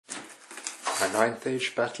A 9th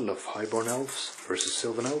age battle of highborn elves versus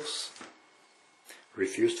sylvan elves.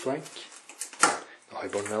 Refused flank. The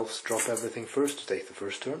highborn elves drop everything first to take the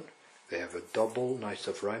first turn. They have a double Knights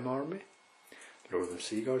of Rhyme army, Northern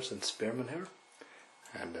Sea Guards and Spearmen here,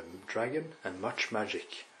 and a dragon and much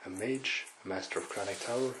magic, a mage, a Master of Cranach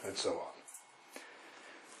Tower, and so on.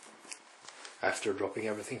 After dropping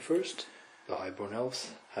everything first, the highborn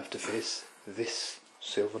elves have to face this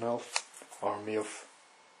sylvan elf army of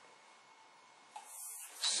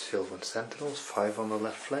sylvan sentinels, 5 on the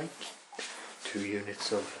left flank, 2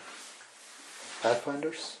 units of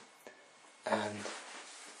pathfinders, and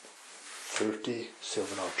 30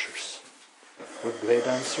 sylvan archers, with blade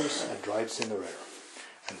dancers and drives in the rear,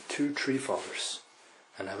 and 2 tree fathers,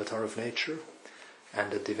 an avatar of nature,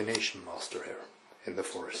 and a divination master here in the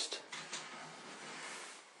forest.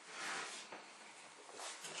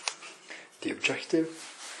 The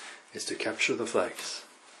objective is to capture the flags.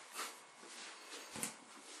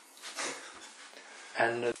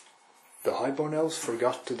 And the highborn elves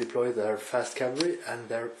forgot to deploy their fast cavalry and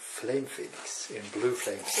their flame phoenix in blue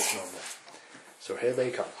flames as normal. So here they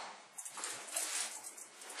come.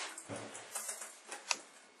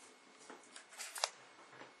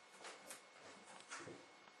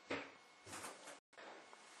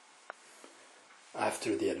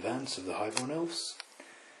 After the advance of the highborn elves,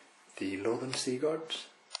 the Northern Sea Guards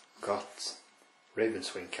got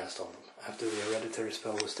Ravenswing cast on them after the hereditary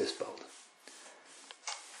spell was dispelled.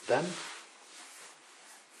 Then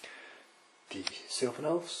the sylvan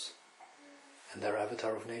elves and their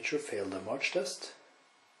avatar of nature failed a march test.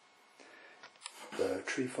 The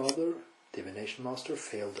tree father, divination master,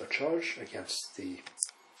 failed a charge against the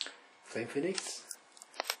flame phoenix,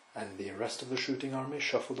 and the rest of the shooting army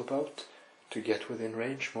shuffled about to get within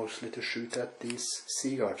range, mostly to shoot at these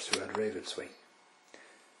sea guards who had Ravenswing.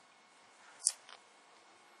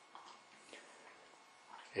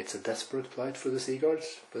 It's a desperate plight for the sea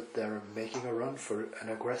guards, but they're making a run for an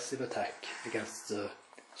aggressive attack against the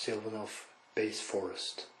sylvan elf base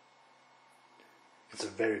forest. It's a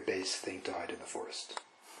very base thing to hide in the forest.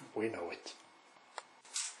 We know it.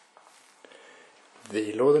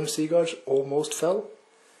 The Northern Sea Guards almost fell.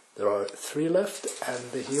 There are 3 left,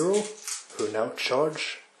 and the hero who now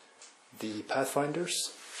charge the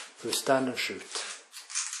pathfinders who stand and shoot.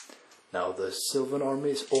 Now the sylvan army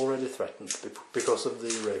is already threatened because of the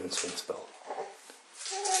Ravenswing spell.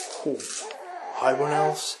 Highborn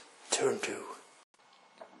elves, turn 2.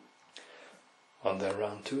 On their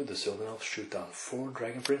round 2, the sylvan elves shoot down 4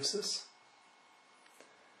 dragon princes.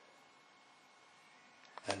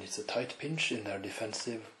 And it's a tight pinch in their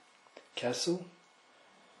defensive castle.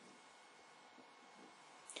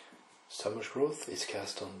 Summer's Growth is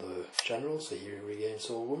cast on the general, so he regains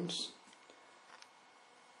all wounds.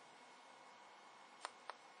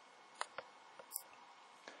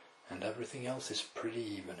 And everything else is pretty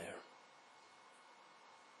even here.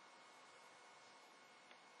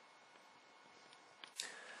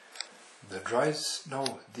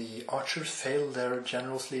 The archers fail their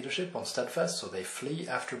general's leadership on Steadfast, so they flee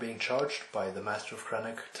after being charged by the Master of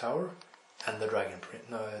Cranach Tower and the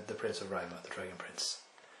the Prince of Rhyma, the Dragon Prince.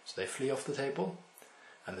 So they flee off the table,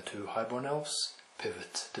 and the 2 highborn elves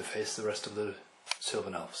pivot to face the rest of the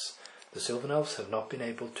sylvan elves. The sylvan elves have not been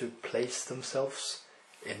able to place themselves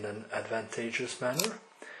in an advantageous manner.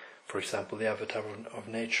 For example, the avatar of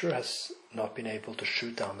nature has not been able to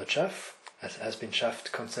shoot down the chaff, has been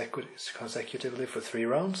chaffed consecutively for 3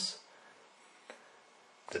 rounds.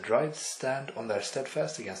 The Drides stand on their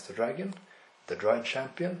steadfast against the dragon. The Dride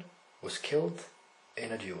champion was killed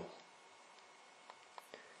in a duel.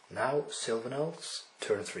 Now sylvan elves,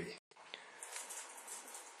 turn 3.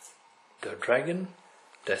 The dragon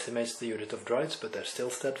decimates the unit of Drides, but they're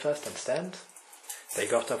still steadfast and stand. They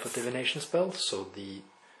got up a divination spell, so the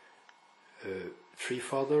Tree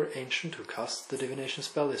Father Ancient who cast the divination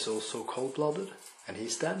spell is also cold-blooded, and he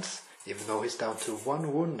stands, even though he's down to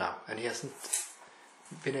 1 wound now, and he hasn't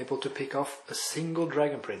been able to pick off a single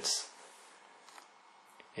Dragon Prince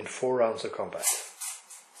in 4 rounds of combat.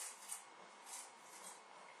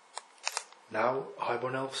 Now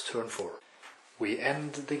Highborn Elves turn 4. We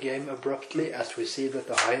end the game abruptly as we see that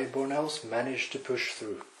the Highborn Elves manage to push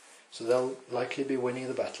through, so they'll likely be winning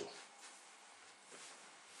the battle.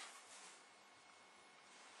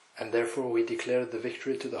 And therefore we declare the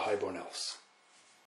victory to the Highborn Elves.